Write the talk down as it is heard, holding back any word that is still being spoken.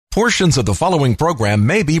Portions of the following program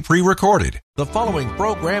may be pre-recorded. The following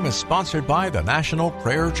program is sponsored by the National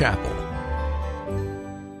Prayer Chapel.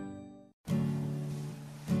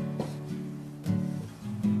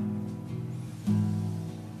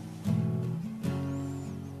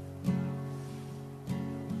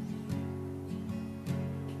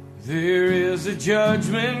 There is a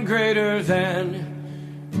judgment greater than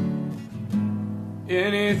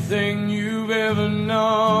anything you've ever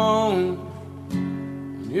known.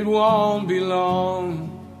 It won't be long.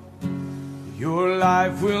 Your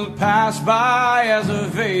life will pass by as a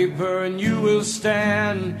vapor, and you will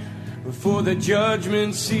stand before the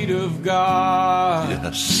judgment seat of God.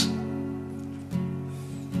 Yes.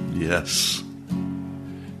 Yes.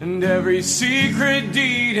 And every secret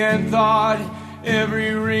deed and thought,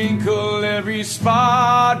 every wrinkle, every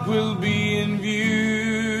spot will be in view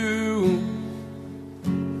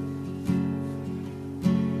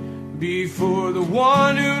before the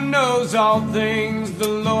one who knows all things, the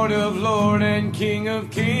Lord of Lords and King of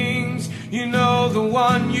Kings. You know, the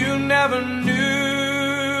one you never knew.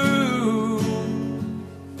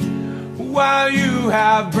 While you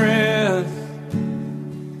have breath,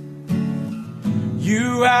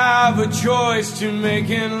 you have a choice to make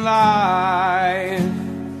in life.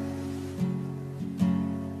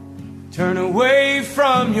 Turn away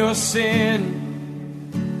from your sin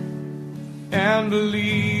and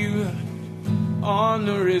believe on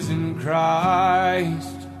the risen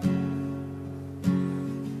Christ.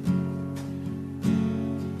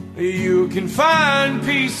 You can find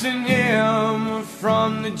peace in Him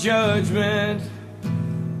from the judgment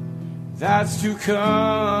that's to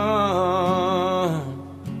come.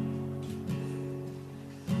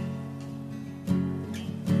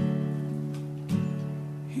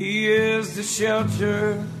 He is the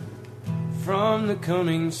shelter from the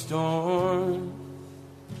coming storm.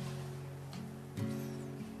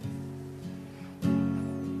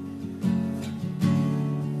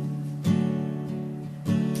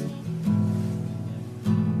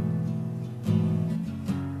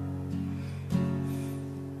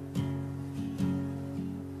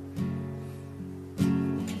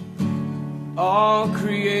 All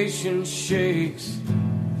creation shakes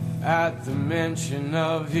at the mention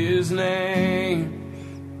of His name.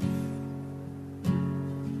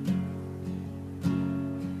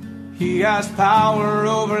 He has power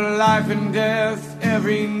over life and death.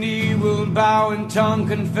 Every knee will bow and tongue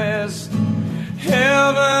confess.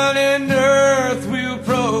 Heaven and earth will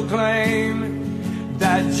proclaim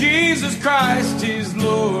that Jesus Christ is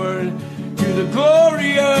Lord. To the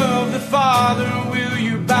glory of the Father, will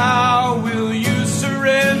you bow? Will you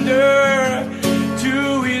surrender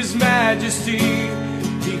to His majesty?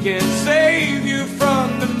 He can save you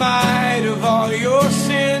from the might of all your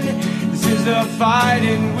sin. This is a fight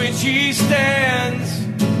in which He stands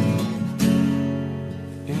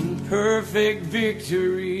in perfect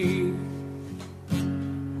victory.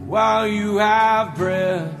 While you have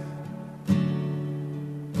breath,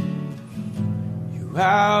 you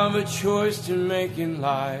have a choice to make in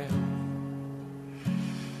life.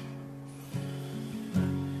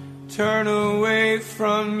 Turn away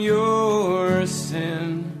from your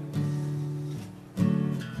sin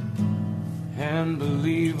and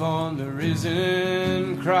believe on the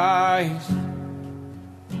risen Christ.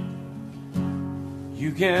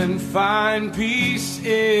 You can find peace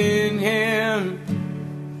in Him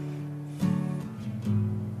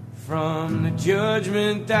from the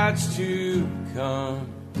judgment that's to come.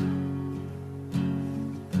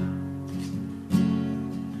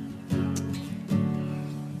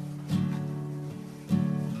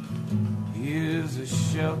 He is a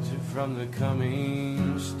shelter from the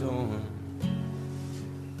coming storm.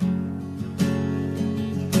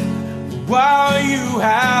 While you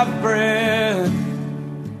have breath,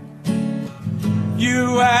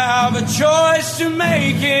 you have a choice to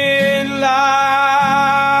make in life.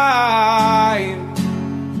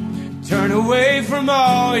 Turn away from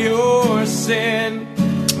all your sin.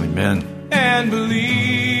 Amen. And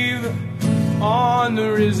believe on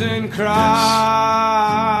the risen Christ.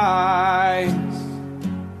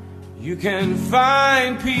 You can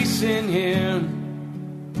find peace in Him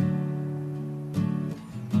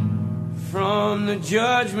from the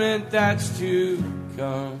judgment that's to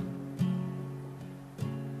come.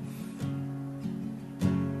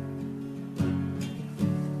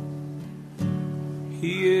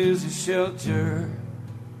 He is a shelter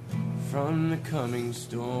from the coming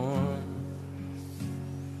storm.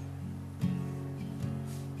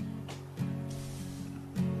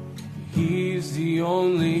 He's the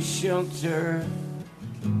only shelter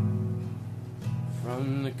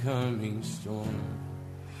from the coming storm.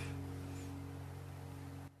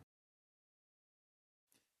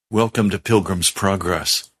 Welcome to Pilgrim's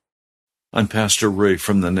Progress. I'm Pastor Ray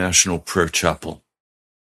from the National Prayer Chapel.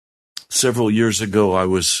 Several years ago, I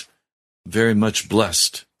was very much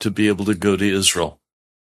blessed to be able to go to Israel.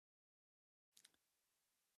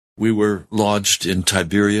 We were lodged in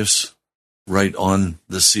Tiberias, right on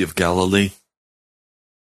the Sea of Galilee.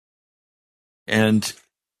 And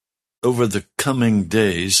over the coming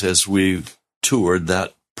days, as we toured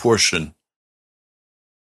that portion,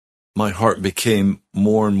 my heart became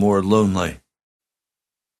more and more lonely,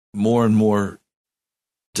 more and more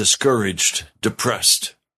discouraged,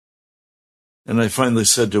 depressed. And I finally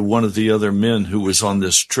said to one of the other men who was on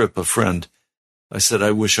this trip, a friend, I said,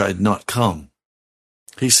 I wish I had not come.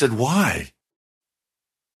 He said, why?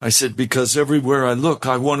 I said, because everywhere I look,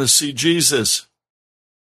 I want to see Jesus.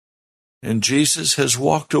 And Jesus has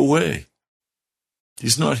walked away.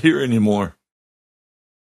 He's not here anymore.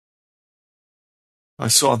 I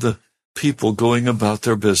saw the people going about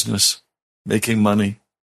their business, making money,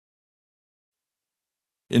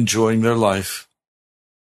 enjoying their life.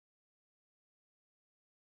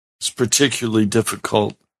 It's particularly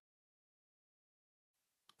difficult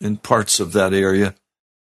in parts of that area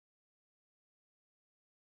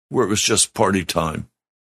where it was just party time.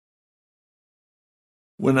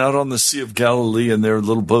 Went out on the Sea of Galilee in their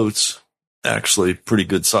little boats, actually pretty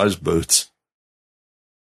good-sized boats.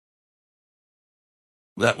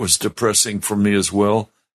 That was depressing for me as well,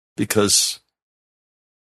 because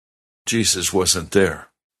Jesus wasn't there.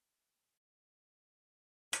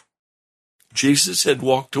 Jesus had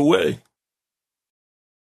walked away.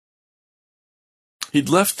 He'd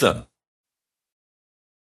left them.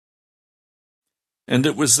 And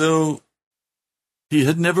it was though he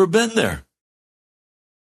had never been there.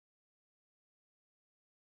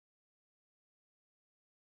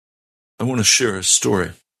 I want to share a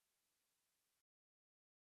story.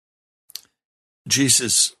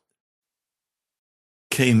 Jesus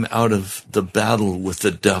came out of the battle with the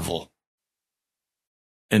devil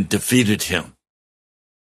and defeated him.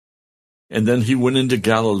 And then he went into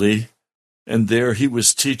Galilee, and there he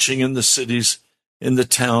was teaching in the cities, in the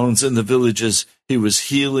towns, in the villages. He was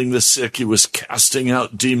healing the sick. He was casting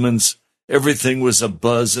out demons. Everything was a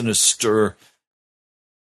buzz and a stir.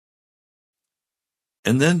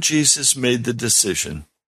 And then Jesus made the decision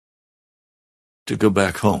to go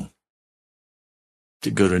back home, to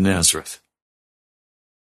go to Nazareth.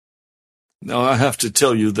 Now, I have to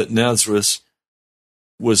tell you that Nazareth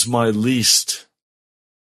was the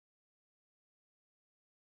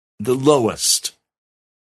lowest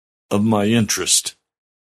of my interest.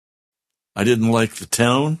 I didn't like the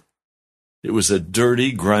town. It was a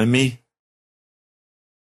dirty, grimy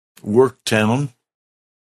work town.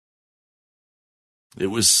 There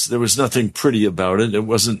was nothing pretty about it. It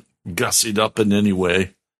wasn't gussied up in any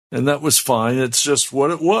way. And that was fine. It's just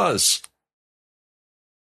what it was.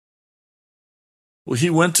 Well, he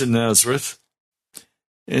went to Nazareth,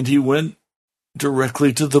 and he went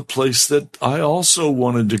directly to the place that I also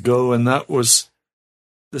wanted to go, and that was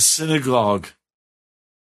the synagogue,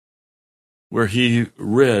 where he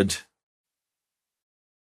read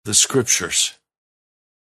the scriptures.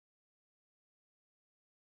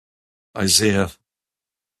 Isaiah.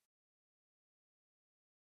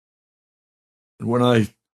 When I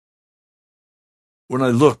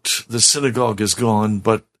looked, the synagogue is gone,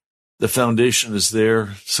 but the foundation is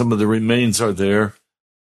there. Some of the remains are there.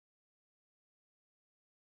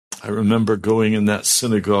 I remember going in that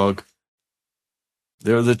synagogue.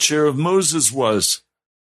 There the chair of Moses was,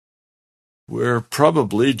 where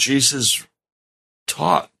probably Jesus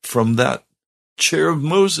taught from that chair of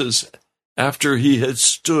Moses after he had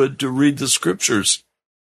stood to read the scriptures.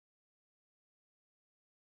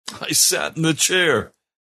 I sat in the chair,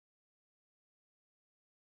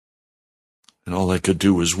 and all I could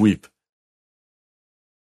do was weep,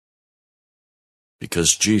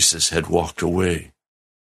 because Jesus had walked away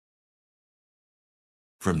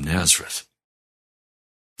from Nazareth.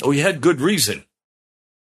 Oh, he had good reason.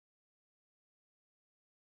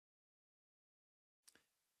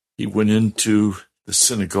 He went into the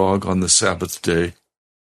synagogue on the Sabbath day,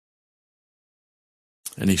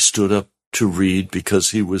 and he stood up to read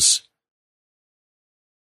because he was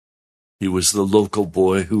the local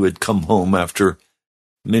boy who had come home after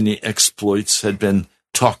many exploits had been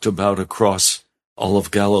talked about across all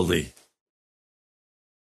of Galilee.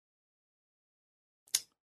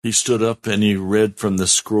 He stood up and he read from the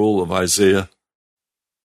scroll of Isaiah.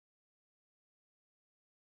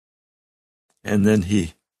 And then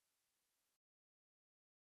he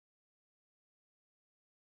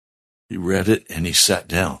read it and he sat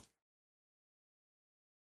down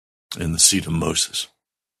in the seat of Moses.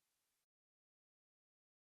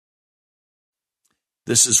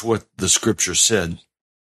 This is what the scripture said.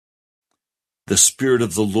 The Spirit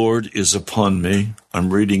of the Lord is upon me.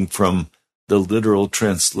 I'm reading from the literal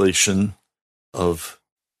translation of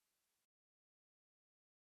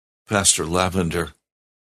Pastor Lavender.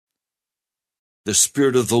 The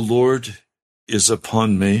Spirit of the Lord is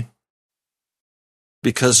upon me,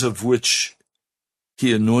 because of which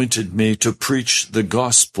he anointed me to preach the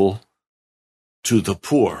gospel to the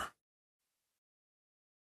poor.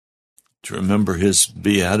 To remember his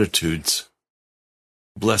Beatitudes.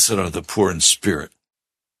 Blessed are the poor in spirit.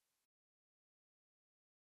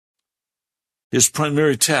 His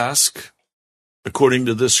primary task, according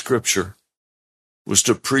to this scripture, was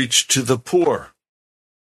to preach to the poor.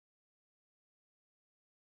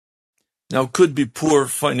 Now, it could be poor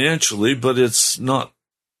financially, but it's not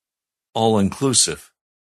all-inclusive.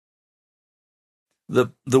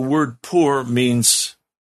 The word poor means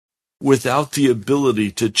without the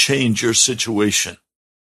ability to change your situation.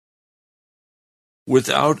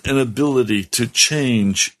 Without an ability to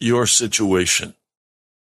change your situation.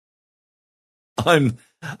 I'm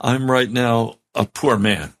right now a poor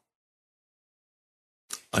man.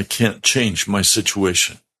 I can't change my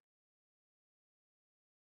situation.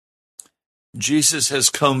 Jesus has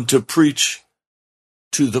come to preach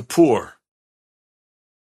to the poor,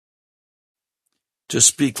 to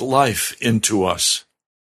speak life into us,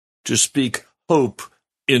 to speak hope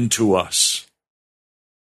into us.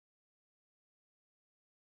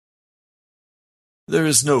 There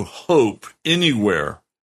is no hope anywhere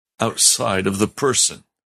outside of the person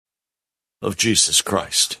of Jesus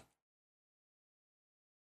Christ.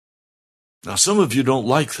 Now, some of you don't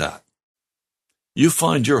like that. You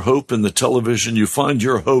find your hope in the television. You find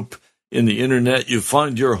your hope in the internet. You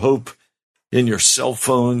find your hope in your cell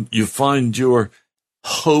phone. You find your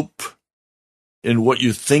hope in what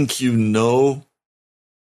you think you know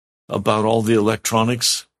about all the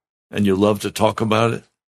electronics, and you love to talk about it.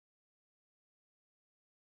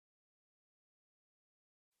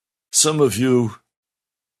 Some of you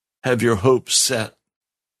have your hope set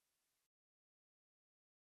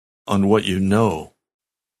on what you know.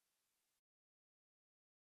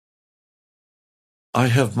 I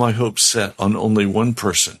have my hope set on only one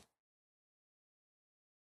person.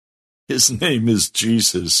 His name is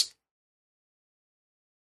Jesus.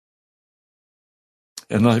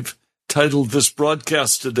 And I've titled this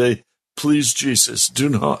broadcast today, Please Jesus, do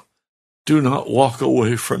not walk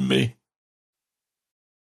away from me.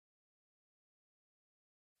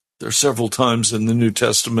 There are several times in the New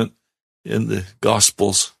Testament, in the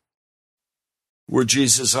Gospels, where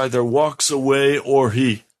Jesus either walks away or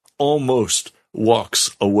he almost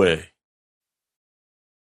walks away.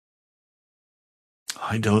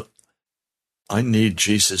 I need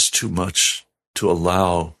Jesus too much to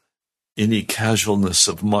allow any casualness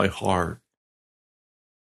of my heart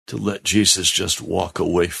to let Jesus just walk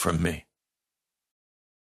away from me.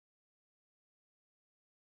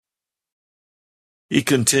 He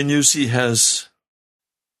continues, he has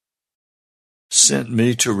sent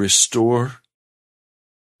me to restore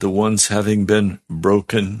the ones having been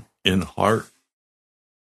broken in heart.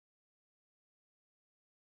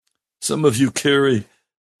 Some of you carry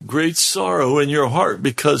great sorrow in your heart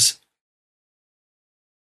because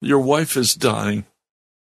your wife is dying,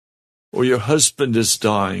 or your husband is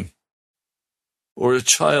dying, or a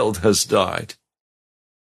child has died.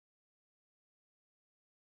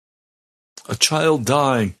 A child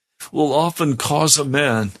dying will often cause a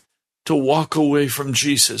man to walk away from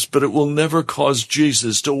Jesus, but it will never cause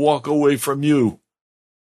Jesus to walk away from you.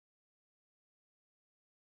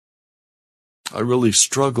 I really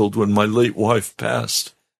struggled when my late wife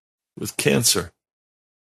passed with cancer.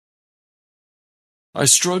 I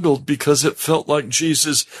struggled because it felt like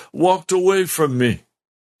Jesus walked away from me.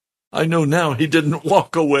 I know now he didn't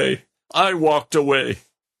walk away. I walked away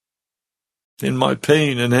in my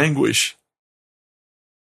pain and anguish.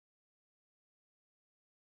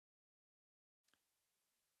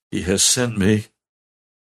 He has sent me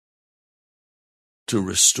to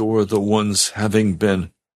restore the ones having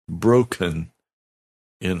been broken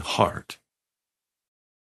in heart.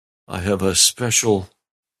 I have a special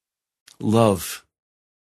love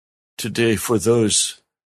today for those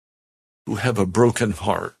who have a broken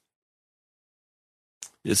heart.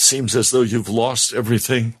 It seems as though you've lost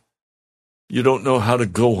everything. You don't know how to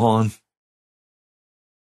go on.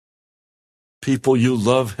 People you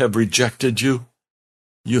love have rejected you.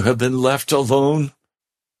 You have been left alone.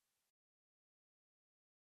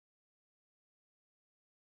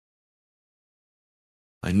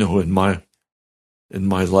 I know in my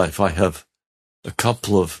life I have a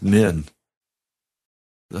couple of men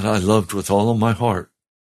that I loved with all of my heart.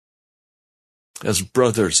 as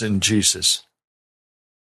brothers in Jesus.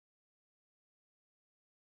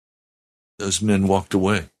 Those men walked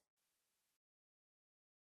away.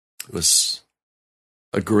 It was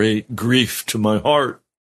a great grief to my heart.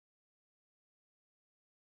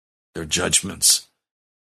 Their judgments,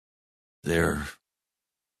 their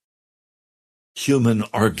human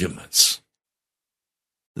arguments,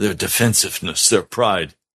 their defensiveness, their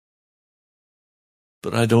pride.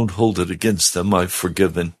 But I don't hold it against them. I've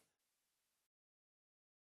forgiven.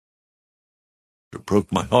 It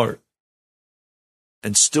broke my heart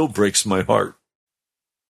and still breaks my heart.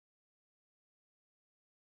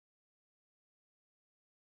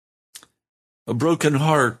 A broken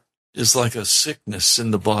heart is like a sickness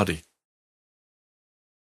in the body.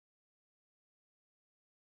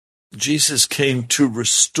 Jesus came to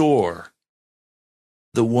restore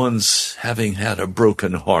the ones having had a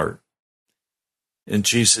broken heart. And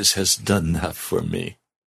Jesus has done that for me.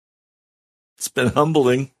 It's been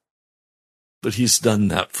humbling, but he's done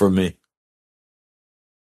that for me.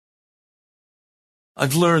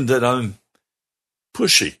 I've learned that I'm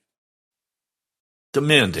pushy,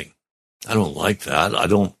 demanding. I don't like that. I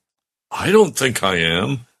don't think I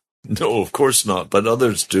am. No, of course not, but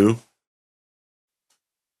others do.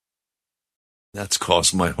 That's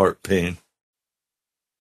caused my heart pain.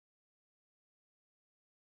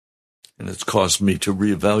 And it's caused me to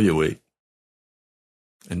reevaluate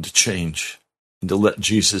and to change and to let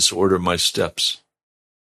Jesus order my steps.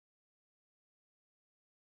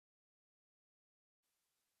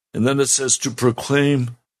 And then it says to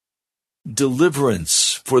proclaim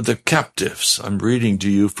deliverance for the captives. I'm reading to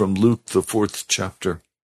you from Luke, the 4th chapter,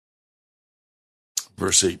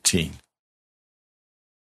 verse 18.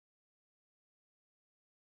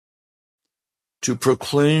 To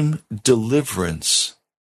proclaim deliverance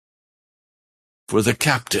for the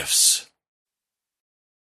captives.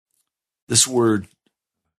 This word,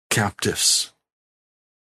 captives.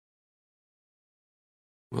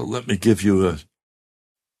 Well, let me give you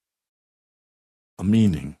a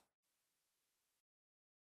meaning.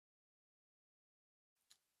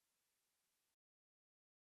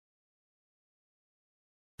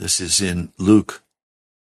 This is in Luke,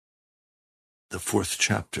 the 4th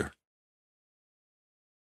chapter,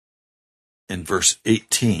 in verse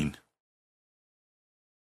 18.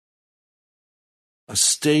 A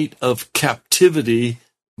state of captivity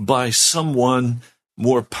by someone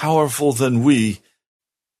more powerful than we,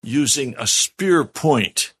 using a spear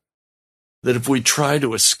point that if we try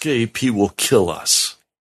to escape, he will kill us.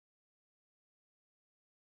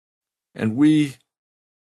 And we,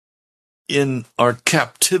 in our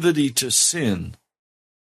captivity to sin,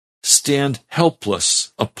 stand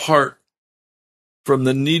helpless apart from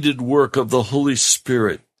the needed work of the Holy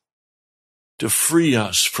Spirit to free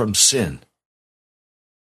us from sin.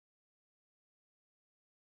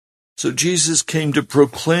 So Jesus came to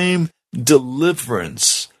proclaim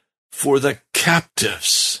deliverance for the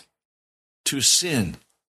captives to sin.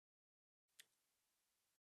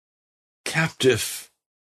 Captive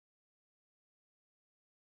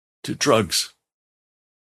to drugs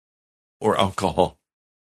or alcohol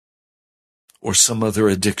or some other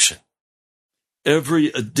addiction. Every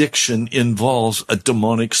addiction involves a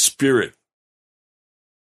demonic spirit.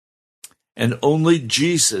 And only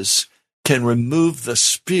Jesus can remove the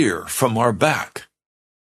spear from our back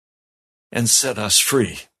and set us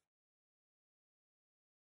free.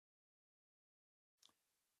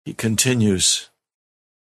 He continues,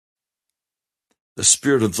 the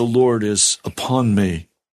Spirit of the Lord is upon me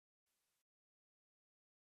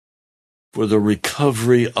for the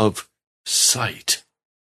recovery of sight,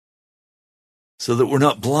 so that we're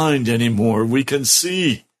not blind anymore. We can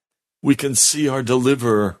see our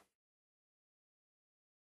deliverer.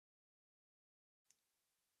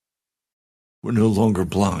 We're no longer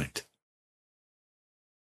blind.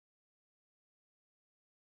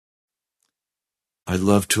 I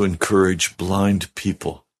love to encourage blind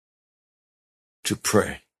people to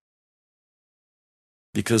pray,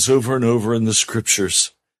 because over and over in the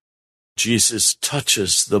scriptures, Jesus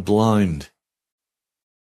touches the blind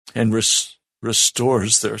and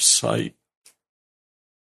restores their sight.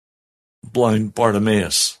 Blind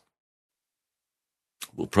Bartimaeus.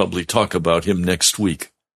 We'll probably talk about him next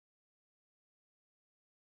week.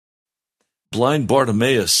 Blind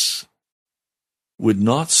Bartimaeus would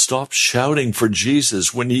not stop shouting for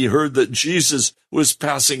Jesus when he heard that Jesus was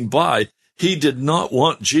passing by. He did not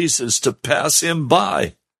want Jesus to pass him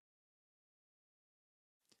by.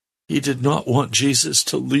 He did not want Jesus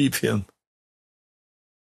to leave him.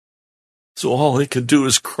 So all he could do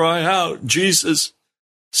is cry out, Jesus,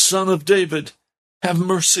 Son of David, have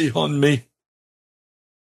mercy on me.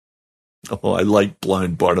 Oh, I like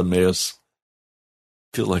blind Bartimaeus.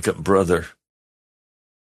 Feel like a brother.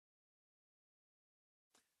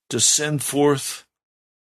 To send forth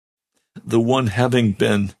the one having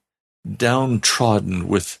been downtrodden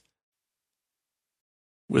with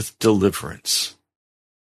deliverance.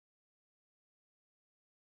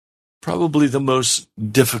 Probably the most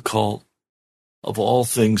difficult of all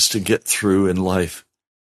things to get through in life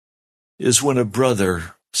is when a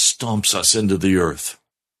brother stomps us into the earth.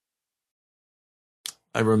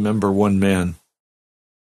 I remember one man.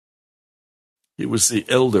 He was the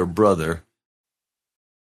elder brother,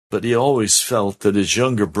 but he always felt that his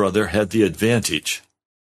younger brother had the advantage.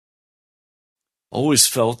 Always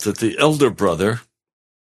felt that the elder brother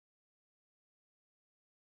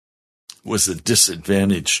was the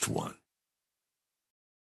disadvantaged one.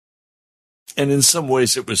 And in some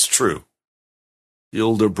ways it was true. The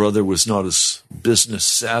older brother was not as business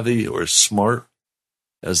savvy or smart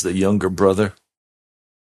as the younger brother.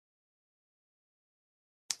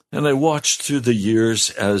 And I watched through the years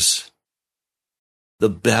as the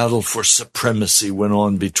battle for supremacy went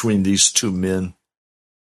on between these two men.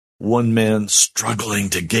 One man struggling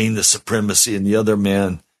to gain the supremacy and the other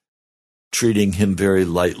man treating him very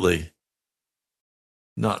lightly,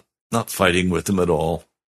 not fighting with him at all.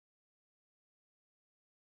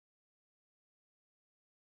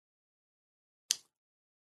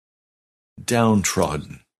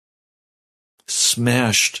 Downtrodden,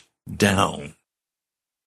 smashed down.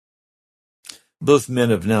 Both men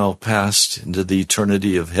have now passed into the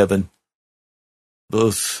eternity of heaven.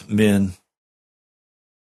 Both men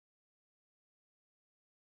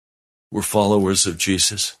were followers of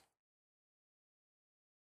Jesus,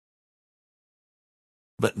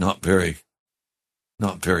 but not very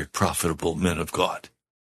profitable men of God.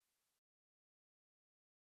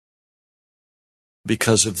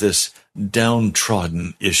 Because of this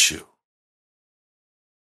downtrodden issue.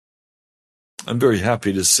 I'm very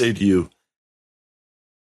happy to say to you,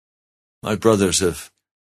 my brothers have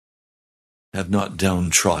not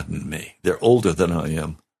downtrodden me. They're older than I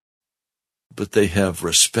am, but they have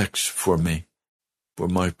respect for me, for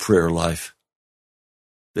my prayer life.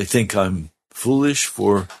 They think I'm foolish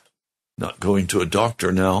for not going to a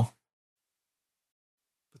doctor now.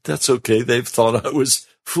 But that's okay. They've thought I was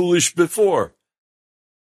foolish before.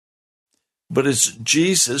 But it's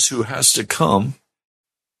Jesus who has to come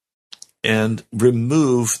and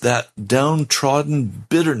remove that downtrodden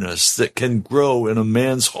bitterness that can grow in a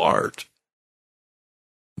man's heart.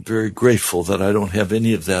 I'm very grateful that I don't have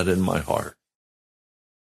any of that in my heart.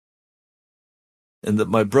 And that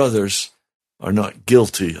my brothers are not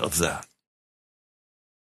guilty of that.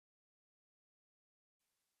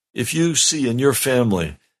 If you see in your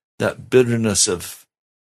family that bitterness of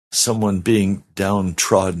someone being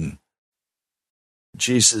downtrodden,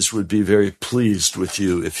 Jesus would be very pleased with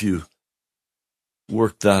you if you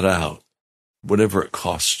work that out, whatever it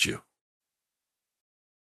costs you.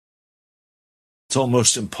 It's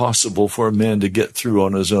almost impossible for a man to get through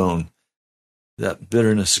on his own. That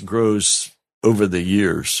bitterness grows over the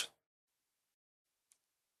years.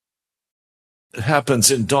 It happens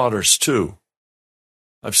in daughters too.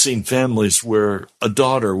 I've seen families where a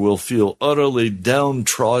daughter will feel utterly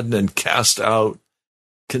downtrodden and cast out,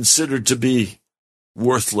 considered to be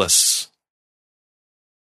worthless.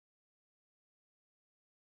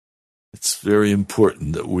 It's very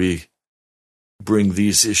important that we bring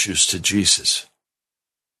these issues to Jesus.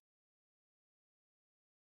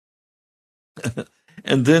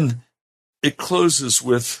 And then it closes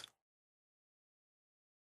with,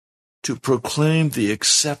 to proclaim the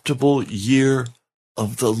acceptable year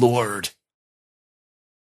of the Lord.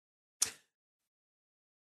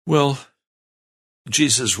 Well,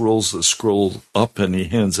 Jesus rolls the scroll up and he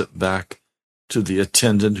hands it back to the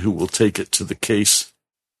attendant who will take it to the case.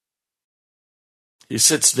 He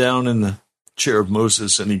sits down in the chair of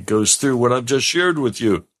Moses and he goes through what I've just shared with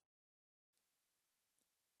you.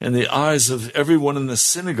 And the eyes of everyone in the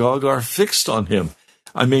synagogue are fixed on him.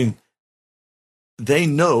 I mean, they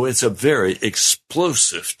know it's a very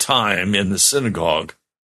explosive time in the synagogue,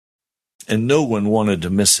 and no one wanted to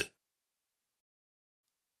miss it.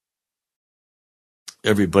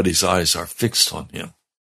 Everybody's eyes are fixed on him.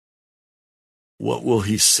 What will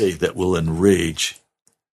he say that will enrage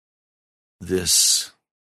this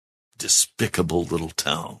despicable little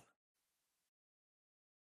town?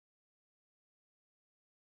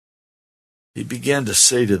 He began to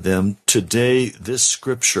say to them, "Today this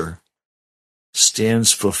scripture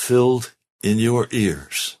stands fulfilled in your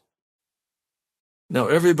ears." Now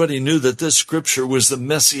everybody knew that this scripture was the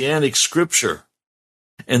messianic scripture,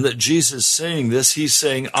 and that Jesus saying this, he's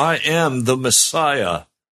saying, I am the Messiah.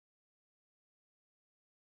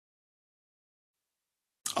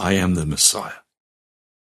 I am the Messiah.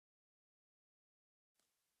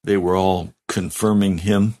 They were all confirming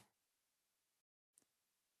him,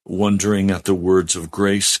 wondering at the words of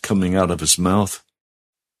grace coming out of his mouth.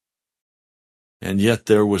 And yet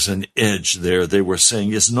there was an edge there. They were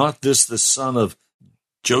saying, is not this the son of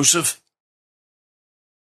Joseph?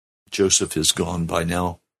 Joseph is gone by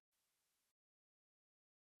now.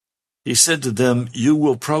 He said to them, you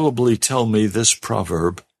will probably tell me this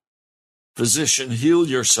proverb, physician, heal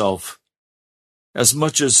yourself, as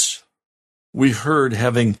much as we heard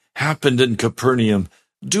having happened in Capernaum,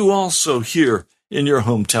 do also here in your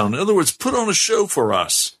hometown. In other words, put on a show for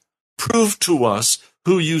us. Prove to us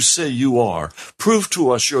who you say you are. Prove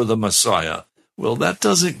to us you're the Messiah. Well, that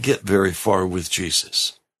doesn't get very far with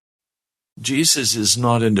Jesus. Jesus is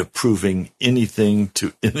not into proving anything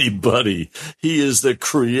to anybody. He is the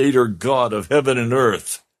creator God of heaven and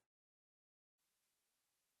earth.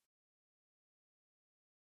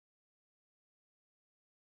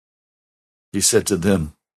 He said to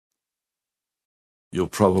them, you'll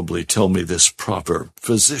probably tell me this proverb,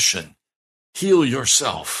 physician, heal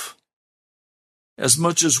yourself. As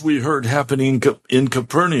much as we heard happening in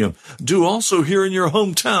Capernaum, do also here in your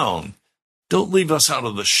hometown. Don't leave us out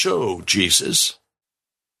of the show, Jesus.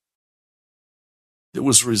 There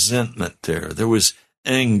was resentment there. There was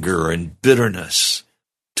anger and bitterness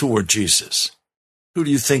toward Jesus. Who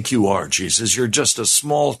do you think you are, Jesus? You're just a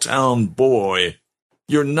small town boy.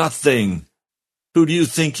 You're nothing. Who do you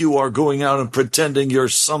think you are, going out and pretending you're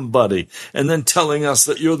somebody and then telling us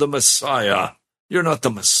that you're the Messiah? You're not the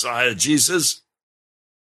Messiah, Jesus.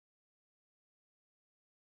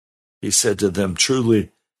 He said to them,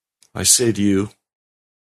 truly, I say to you,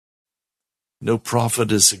 no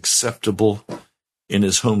prophet is acceptable in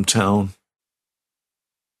his hometown.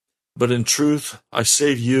 But in truth, I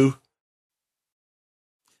say to you,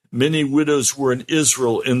 many widows were in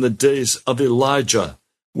Israel in the days of Elijah,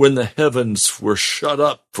 when the heavens were shut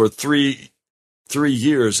up for three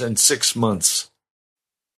years and 6 months.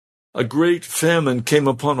 A great famine came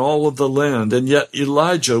upon all of the land, and yet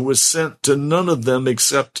Elijah was sent to none of them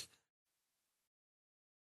except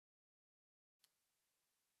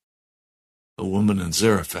a woman in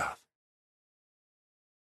Zarephath,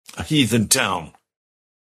 a heathen town,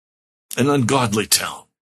 an ungodly town,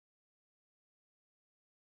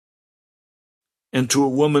 and to a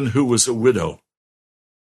woman who was a widow.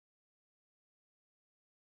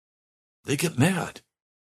 They get mad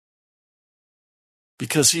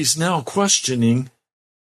because he's now questioning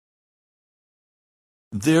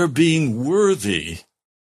their being worthy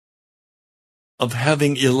of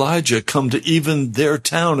having Elijah come to even their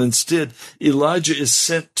town. Instead, Elijah is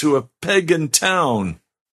sent to a pagan town,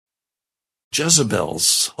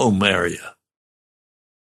 Jezebel's home area.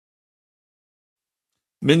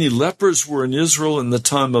 Many lepers were in Israel in the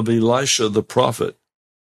time of Elisha the prophet,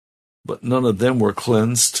 but none of them were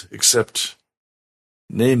cleansed except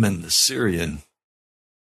Naaman the Syrian.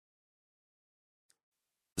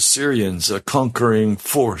 The Syrians, a conquering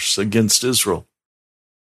force against Israel.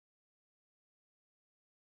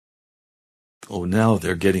 Oh, now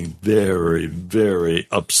they're getting very, very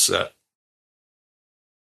upset.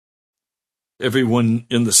 Everyone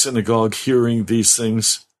in the synagogue hearing these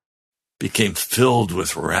things became filled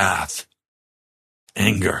with wrath,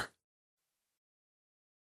 anger.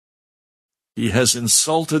 He has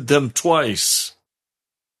insulted them twice.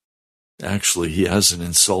 Actually, he hasn't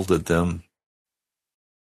insulted them.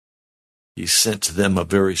 He sent to them a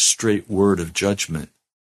very straight word of judgment,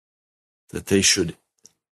 that they should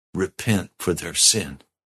repent for their sin.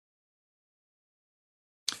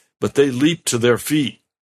 But they leaped to their feet,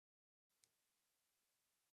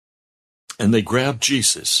 and they grabbed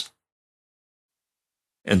Jesus,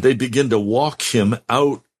 and they begin to walk him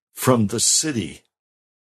out from the city.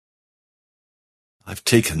 I've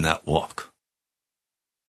taken that walk.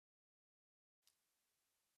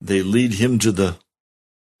 They lead him to the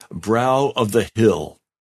brow of the hill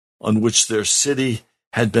on which their city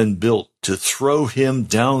had been built, to throw him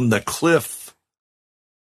down the cliff.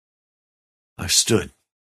 I stood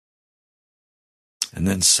and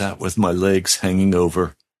then sat with my legs hanging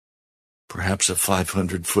over, perhaps a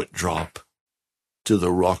 500-foot drop to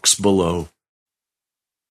the rocks below.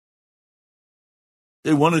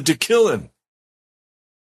 They wanted to kill him.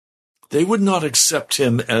 They would not accept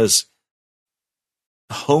him as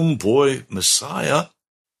a homeboy Messiah.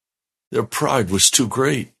 Their pride was too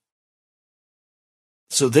great.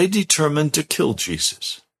 So they determined to kill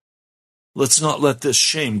Jesus. Let's not let this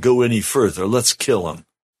shame go any further. Let's kill him.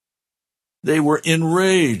 They were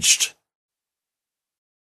enraged.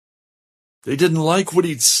 They didn't like what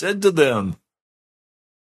he'd said to them.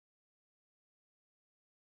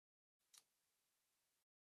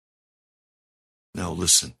 Now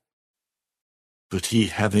listen. But he,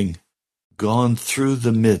 having gone through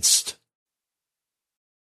the midst,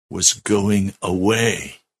 was going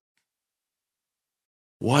away.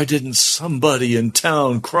 Why didn't somebody in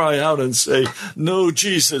town cry out and say, "No,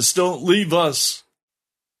 Jesus, don't leave us.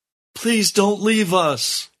 Please don't leave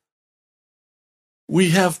us.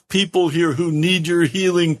 We have people here who need your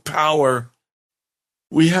healing power.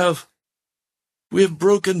 We have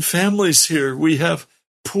broken families here. We have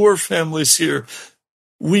poor families here.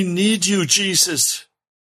 We need you, Jesus.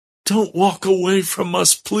 Don't walk away from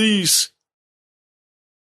us, please."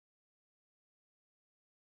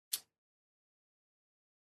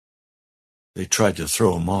 They tried to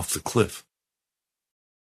throw him off the cliff,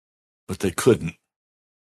 but they couldn't.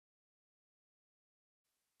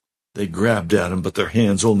 They grabbed at him, but their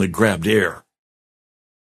hands only grabbed air.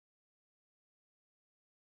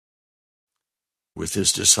 With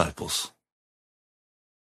his disciples,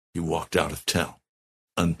 he walked out of town,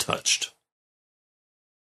 untouched.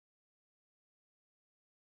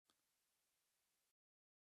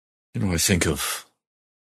 I think of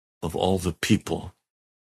all the people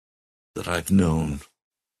that I've known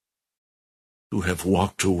who have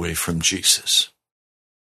walked away from Jesus.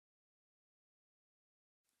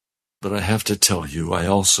 But I have to tell you, I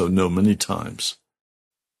also know many times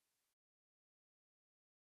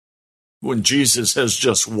when Jesus has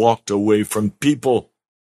just walked away from people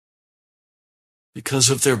because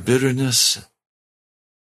of their bitterness,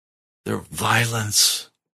 their violence,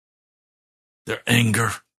 their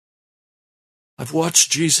anger. I've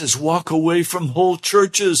watched Jesus walk away from whole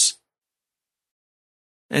churches,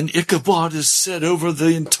 and Ichabod is said over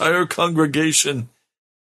the entire congregation,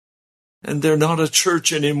 and they're not a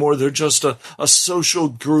church anymore. They're just a social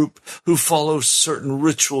group who follow certain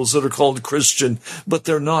rituals that are called Christian, but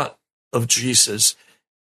they're not of Jesus.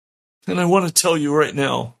 And I want to tell you right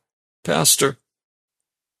now, Pastor,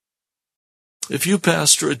 if you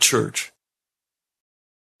pastor a church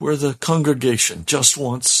where the congregation just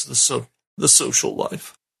wants the social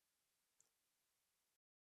life,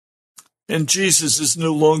 and Jesus is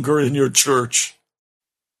no longer in your church,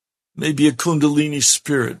 maybe a Kundalini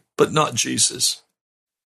spirit, but not Jesus.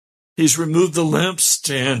 He's removed the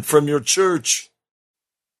lampstand from your church.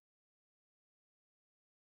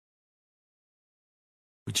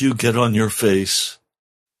 Would you get on your face?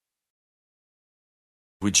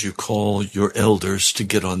 Would you call your elders to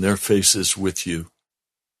get on their faces with you?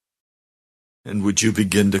 And would you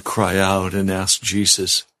begin to cry out and ask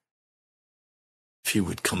Jesus if he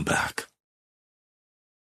would come back?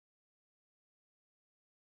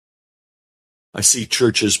 I see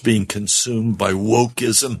churches being consumed by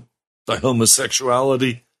wokeism, by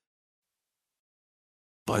homosexuality,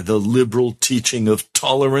 by the liberal teaching of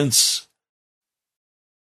tolerance.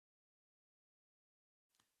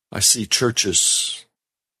 I see churches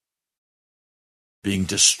being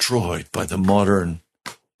destroyed by the modern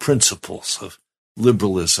principles of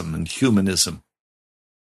liberalism and humanism.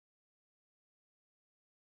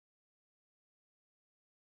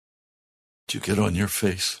 Do you get on your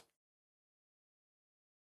face?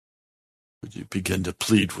 Would you begin to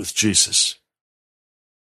plead with Jesus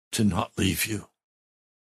to not leave you,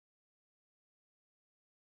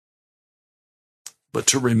 but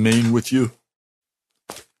to remain with you?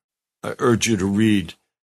 I urge you to read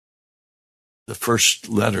the first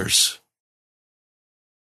letters,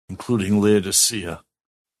 including Laodicea,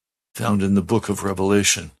 found in the book of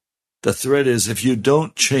Revelation. The thread is, if you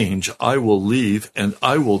don't change, I will leave, and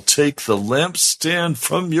I will take the lampstand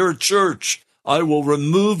from your church. I will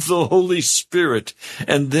remove the Holy Spirit,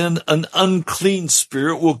 and then an unclean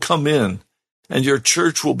spirit will come in, and your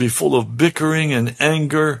church will be full of bickering and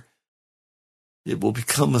anger. It will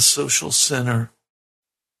become a social center.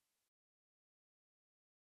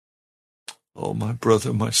 Oh, my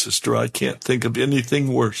brother, my sister, I can't think of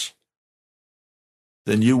anything worse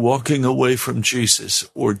than you walking away from Jesus,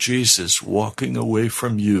 or Jesus walking away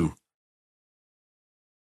from you.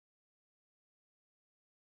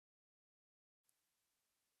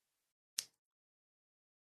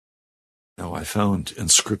 Now, I found in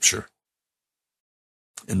Scripture,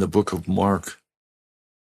 in the book of Mark,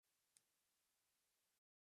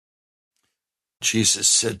 Jesus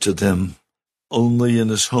said to them, only in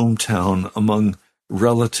his hometown among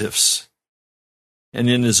relatives and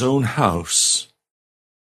in his own house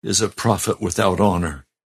is a prophet without honor.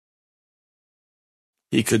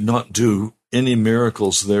 He could not do any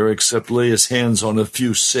miracles there except lay his hands on a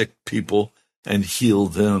few sick people and heal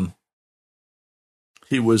them.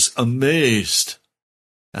 He was amazed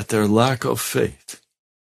at their lack of faith.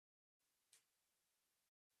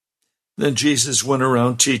 Then Jesus went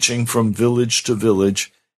around teaching from village to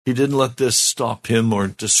village He didn't let this stop him or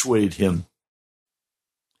dissuade him.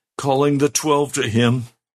 Calling the 12 to him,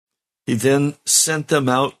 he then sent them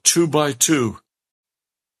out 2 by 2.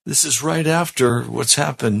 This is right after what's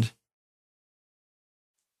happened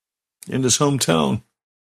in his hometown.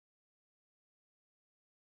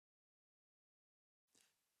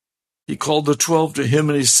 He called the 12 to him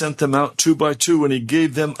and he sent them out 2 by 2, and he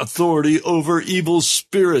gave them authority over evil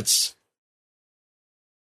spirits.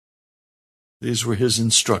 These were his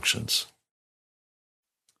instructions.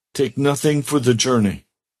 Take nothing for the journey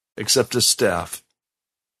except a staff.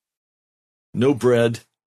 No bread,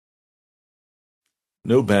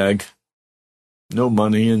 no bag, no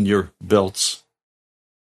money in your belts.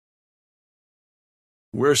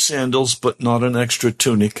 Wear sandals, but not an extra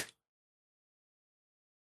tunic.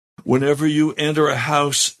 Whenever you enter a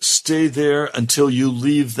house, stay there until you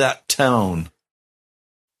leave that town.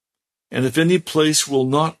 And if any place will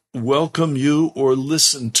not welcome you or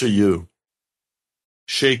listen to you,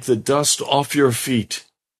 shake the dust off your feet,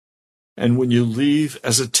 and when you leave,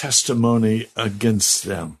 as a testimony against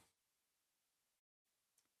them.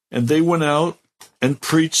 And they went out and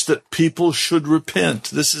preached that people should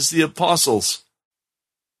repent. This is the apostles.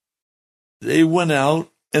 They went out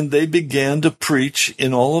and they began to preach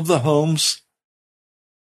in all of the homes,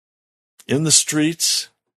 in the streets,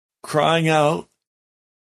 crying out,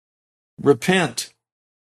 repent.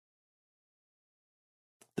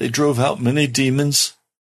 They drove out many demons.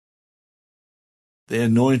 They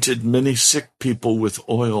anointed many sick people with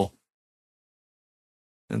oil,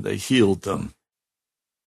 and they healed them.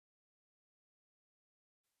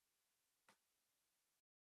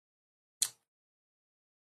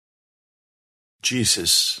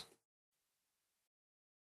 Jesus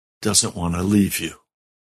doesn't want to leave you.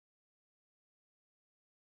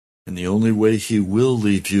 And the only way he will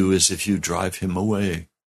leave you is if you drive him away.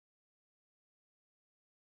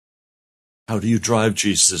 How do you drive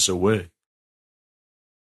Jesus away?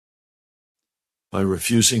 By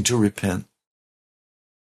refusing to repent.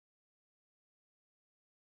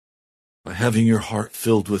 By having your heart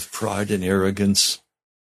filled with pride and arrogance,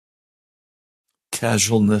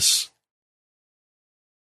 casualness.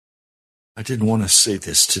 I didn't want to say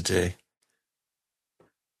this today,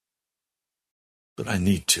 but I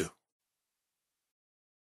need to.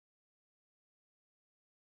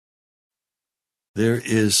 There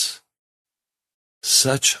is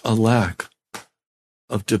such a lack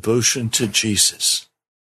of devotion to Jesus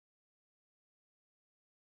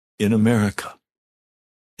in America,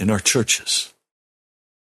 in our churches,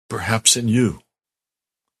 perhaps in you.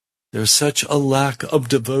 There's such a lack of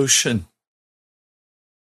devotion.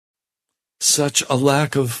 Such a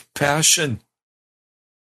lack of passion.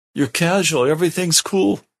 You're casual. Everything's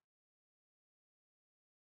cool.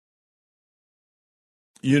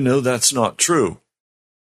 You know that's not true.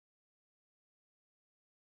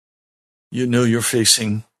 You know you're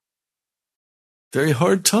facing very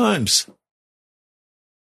hard times.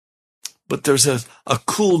 But there's a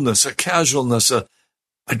coolness, a casualness,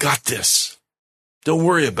 I got this. Don't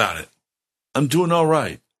worry about it. I'm doing all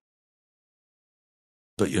right.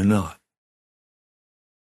 But you're not.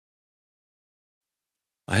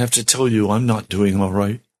 I have to tell you, I'm not doing all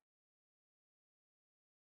right.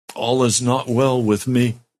 All is not well with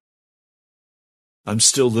me. I'm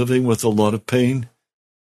still living with a lot of pain,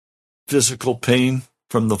 physical pain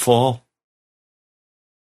from the fall.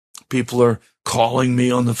 People are calling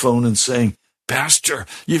me on the phone and saying, Pastor,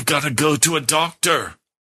 you've got to go to a doctor.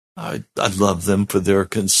 I love them for their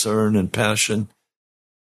concern and passion.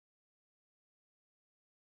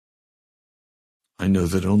 I know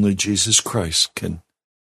that only Jesus Christ can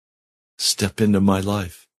step into my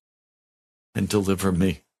life and deliver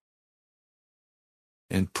me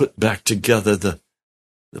and put back together the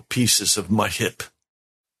pieces of my hip.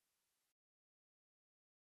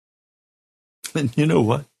 And you know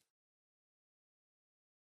what?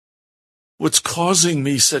 What's causing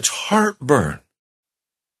me such heartburn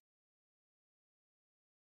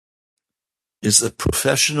is the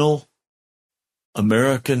professional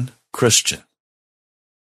American Christian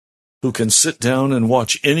who can sit down and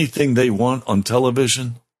watch anything they want on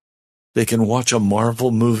television. They can watch a Marvel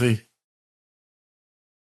movie.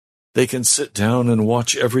 They can sit down and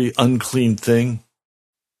watch every unclean thing.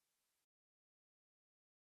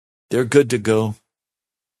 They're good to go.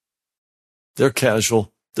 They're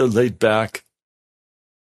casual. They're laid back.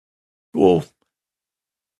 Well,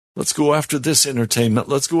 let's go after this entertainment.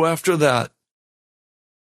 Let's go after that.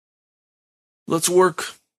 Let's work.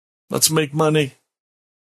 Let's make money.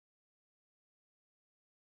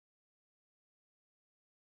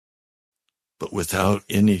 But without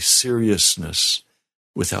any seriousness,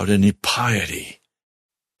 without any piety,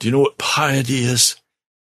 Do you know what piety is?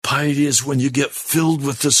 Piety is when you get filled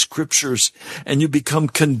with the Scriptures and you become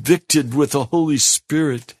convicted with the Holy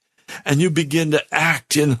Spirit and you begin to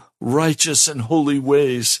act in righteous and holy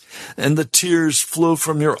ways, and the tears flow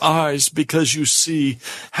from your eyes because you see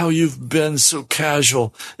how you've been so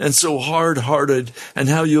casual and so hard-hearted and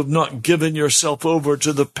how you have not given yourself over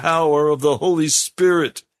to the power of the Holy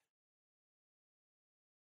Spirit.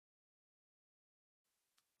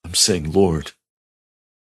 I'm saying, Lord,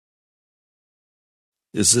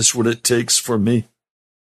 is this what it takes for me?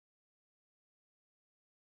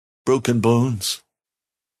 Broken bones.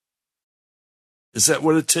 Is that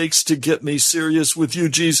what it takes to get me serious with you,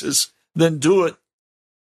 Jesus? Then do it.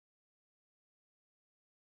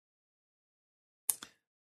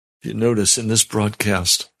 You notice in this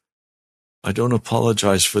broadcast, I don't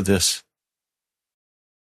apologize for this.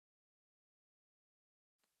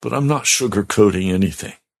 But I'm not sugarcoating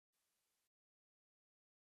anything.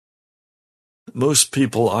 Most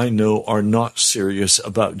people I know are not serious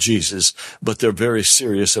about Jesus, but they're very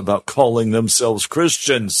serious about calling themselves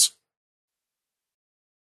Christians.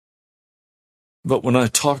 But when I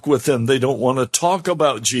talk with them, they don't want to talk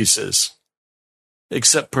about Jesus,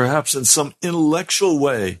 except perhaps in some intellectual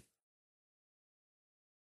way.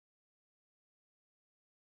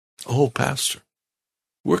 Oh, Pastor,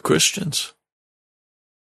 we're Christians.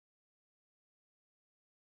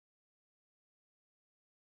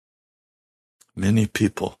 Many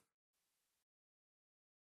people,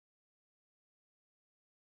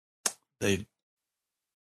 they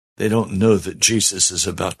don't know that Jesus is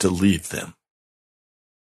about to leave them.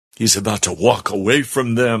 He's about to walk away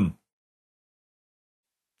from them.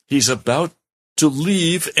 He's about to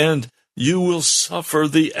leave, and you will suffer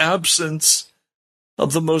the absence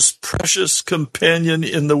of the most precious companion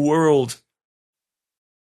in the world.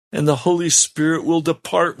 And the Holy Spirit will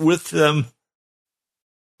depart with them.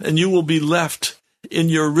 And you will be left in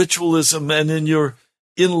your ritualism and in your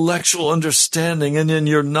intellectual understanding and in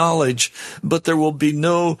your knowledge, but there will be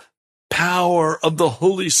no power of the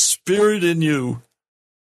Holy Spirit in you.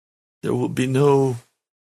 There will be no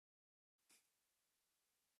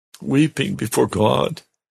weeping before God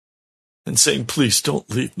and saying, please don't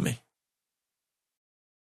leave me.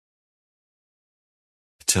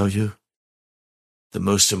 I tell you, the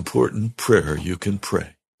most important prayer you can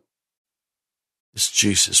pray is,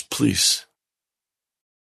 Jesus, please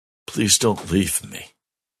don't leave me.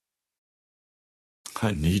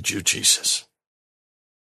 I need you, Jesus.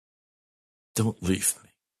 Don't leave me.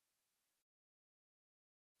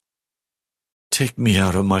 Take me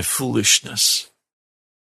out of my foolishness.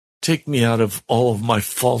 Take me out of all of my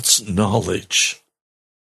false knowledge.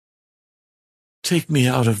 Take me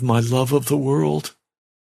out of my love of the world.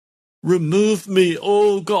 Remove me,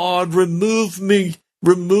 oh God, remove me.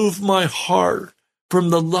 Remove my heart from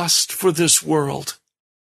the lust for this world,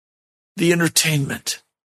 the entertainment.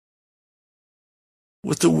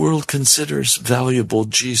 What the world considers valuable,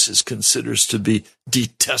 Jesus considers to be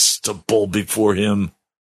detestable before him.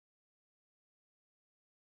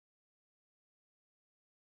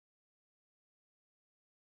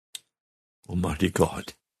 Almighty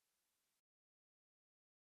God,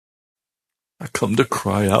 I come to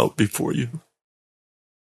cry out before you.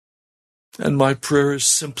 And my prayer is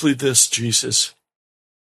simply this, Jesus.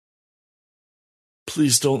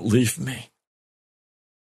 Please don't leave me.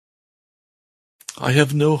 I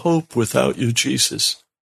have no hope without you, Jesus.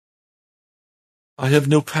 I have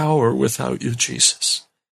no power without you, Jesus.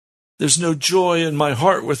 There's no joy in my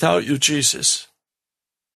heart without you, Jesus.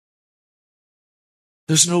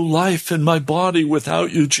 There's no life in my body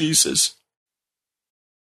without you, Jesus.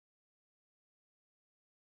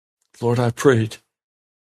 Lord, I prayed,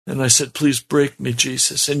 and I said, please break me,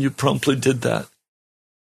 Jesus, and you promptly did that.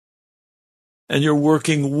 And you're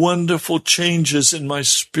working wonderful changes in my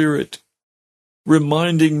spirit,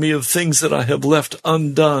 reminding me of things that I have left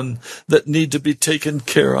undone that need to be taken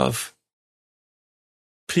care of.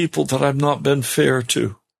 People that I've not been fair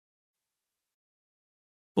to.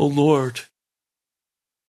 Oh Lord,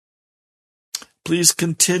 please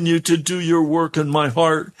continue to do your work in my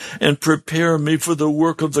heart and prepare me for the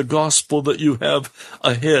work of the gospel that you have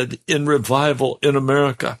ahead in revival in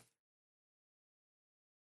America.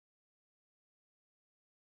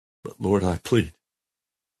 But Lord, I plead,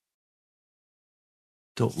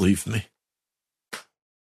 don't leave me.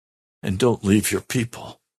 And don't leave your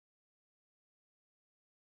people.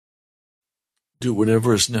 Do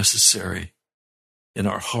whatever is necessary in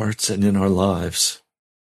our hearts and in our lives.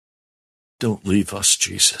 Don't leave us,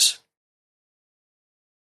 Jesus.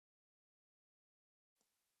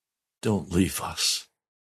 Don't leave us.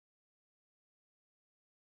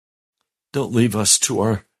 Don't leave us to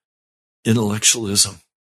our intellectualism.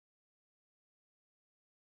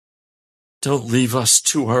 Don't leave us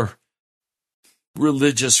to our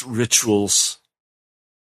religious rituals.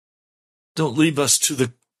 Don't leave us to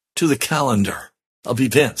the calendar of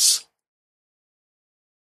events.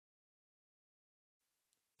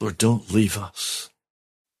 Lord, don't leave us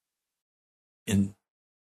in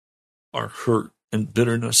our hurt and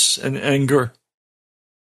bitterness and anger.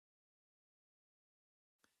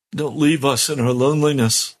 Don't leave us in our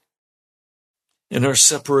loneliness, in our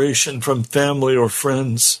separation from family or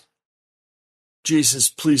friends. Jesus,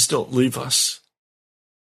 please don't leave us.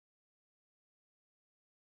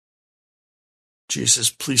 Jesus,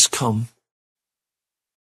 please come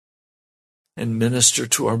and minister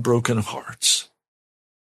to our broken hearts,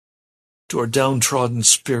 to our downtrodden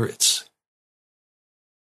spirits.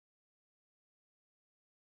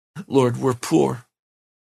 Lord, we're poor.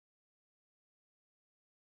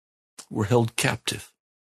 We're held captive.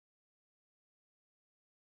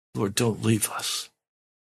 Lord, don't leave us.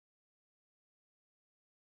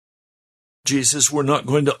 Jesus, we're not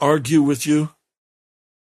going to argue with you.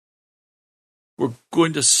 We're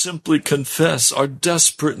going to simply confess our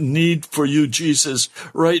desperate need for you, Jesus,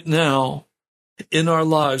 right now, in our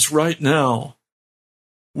lives, right now.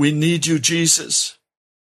 We need you, Jesus.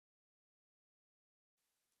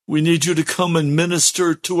 We need you to come and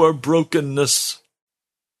minister to our brokenness.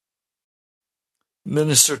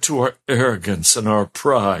 Minister to our arrogance and our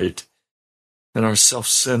pride and our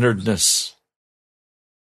self-centeredness.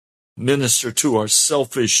 Minister to our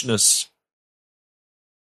selfishness.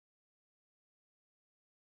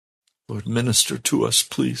 Lord, minister to us,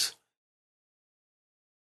 please.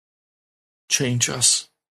 Change us.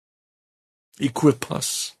 Equip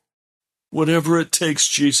us. Whatever it takes,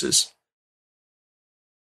 Jesus.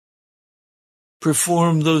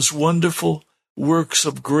 Perform those wonderful works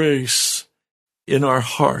of grace in our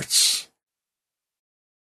hearts,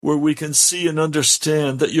 where we can see and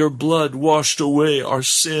understand that your blood washed away our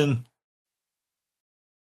sin,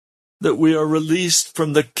 that we are released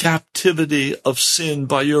from the captivity of sin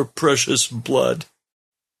by your precious blood.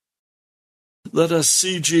 Let us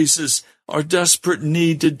see, Jesus, our desperate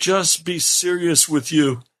need to just be serious with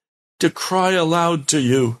you, to cry aloud to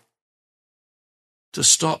you, to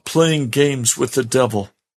stop playing games with the devil,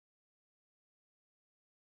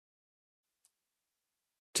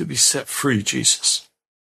 to be set free, Jesus.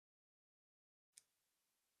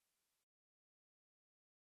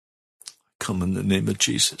 Come in the name of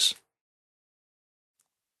Jesus,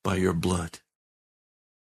 by your blood.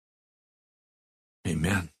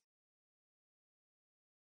 Amen.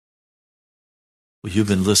 Well, you've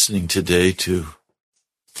been listening today to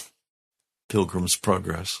Pilgrim's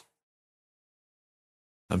Progress.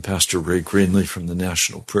 I'm Pastor Ray Greenley from the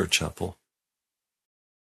National Prayer Chapel.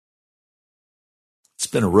 It's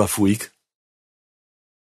been a rough week,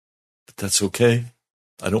 but that's okay.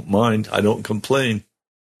 I don't mind. I don't complain.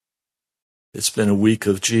 It's been a week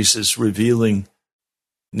of Jesus revealing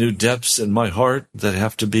new depths in my heart that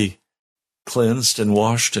have to be cleansed and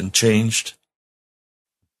washed and changed.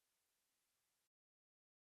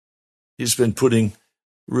 He's been putting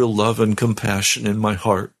real love and compassion in my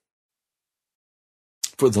heart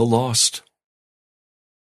for the lost.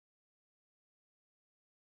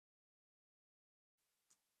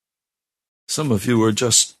 Some of you are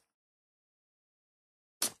just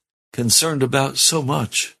concerned about so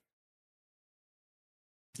much.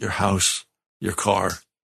 Your house, your car,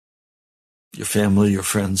 your family, your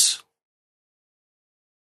friends.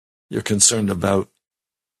 You're concerned about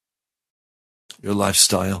your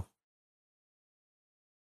lifestyle.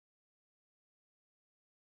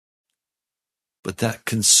 But that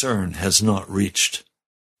concern has not reached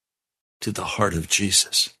to the heart of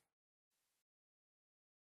Jesus.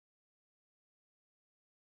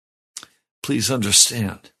 Please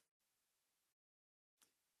understand,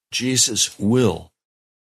 Jesus will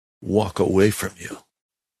walk away from you.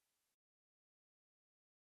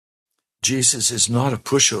 Jesus is not a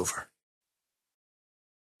pushover.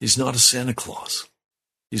 He's not a Santa Claus.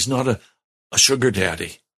 He's not a sugar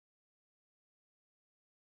daddy.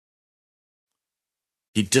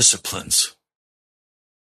 He disciplines.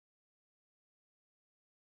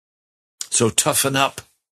 So toughen up.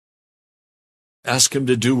 Ask him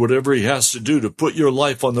to do whatever he has to do to put your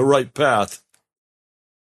life on the right path.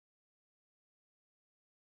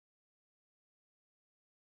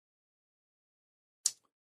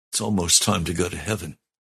 It's almost time to go to heaven.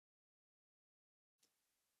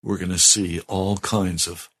 We're going to see all kinds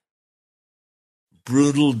of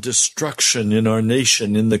brutal destruction in our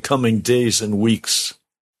nation in the coming days and weeks.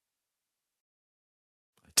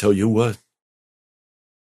 I tell you what,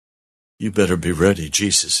 you better be ready.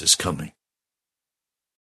 Jesus is coming.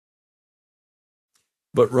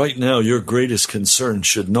 But right now, your greatest concern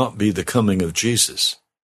should not be the coming of Jesus.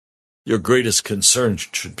 Your greatest concern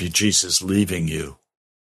should be Jesus leaving you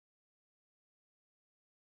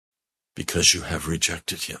because you have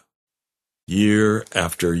rejected him. Year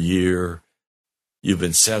after year, you've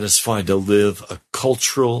been satisfied to live a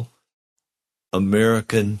cultural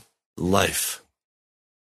American life,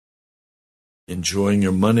 enjoying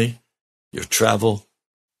your money, your travel,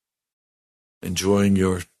 enjoying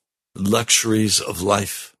your luxuries of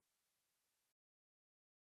life.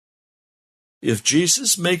 If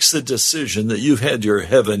Jesus makes the decision that you've had your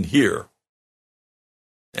heaven here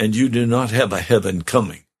and you do not have a heaven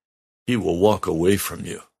coming, he will walk away from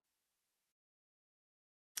you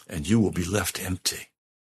and you will be left empty.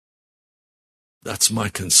 That's my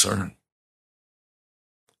concern.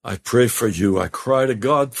 I pray for you. I cry to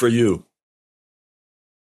God for you.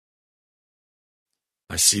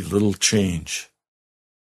 I see little change.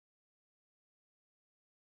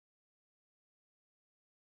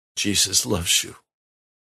 Jesus loves you.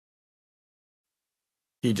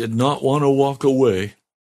 He did not want to walk away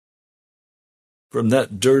from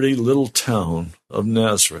that dirty little town of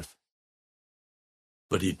Nazareth,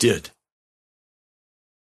 but he did.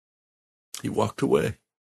 He walked away.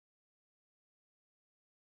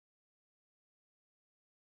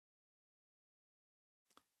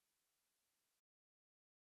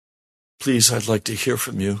 Please, I'd like to hear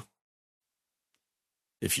from you.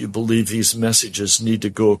 If you believe these messages need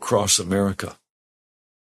to go across America,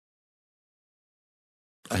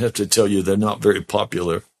 I have to tell you they're not very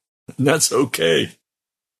popular, and that's okay.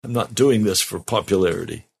 I'm not doing this for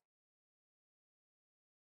popularity.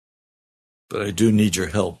 But I do need your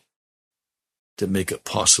help to make it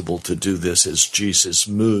possible to do this as Jesus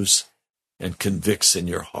moves and convicts in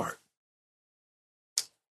your heart.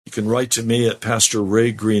 You can write to me at Pastor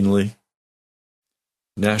Ray Greenley,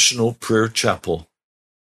 National Prayer Chapel,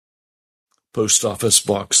 Post Office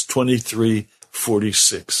Box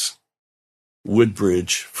 2346,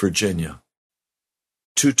 Woodbridge, Virginia,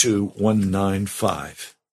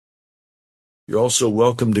 22195. You're also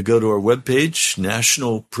welcome to go to our webpage,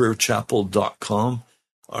 nationalprayerchapel.com.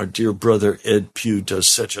 Our dear brother Ed Pugh does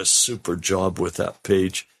such a super job with that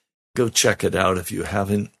page. Go check it out if you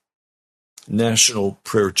haven't.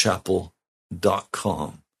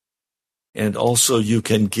 nationalprayerchapel.com. And also you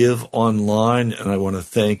can give online, and I want to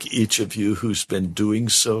thank each of you who's been doing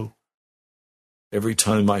so. Every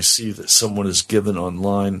time I see that someone has given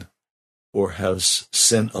online or has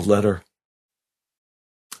sent a letter,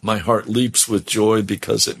 my heart leaps with joy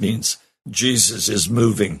because it means Jesus is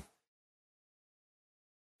moving.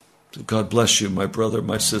 So God bless you, my brother,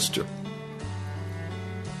 my sister.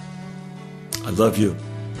 I love you.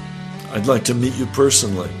 I'd like to meet you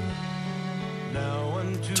personally.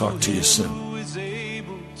 Talk to you soon. Who is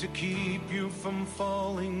able to keep you from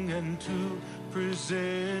falling and to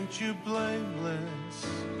present you blameless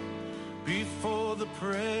before the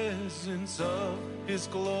presence of his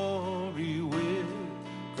glory with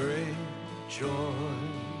great joy,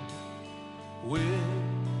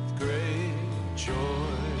 with great joy.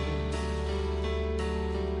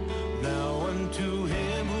 Now unto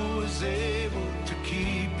him who is able to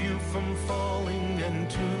keep you from falling and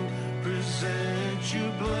to present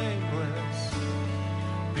you blameless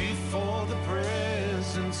before the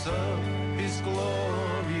presence of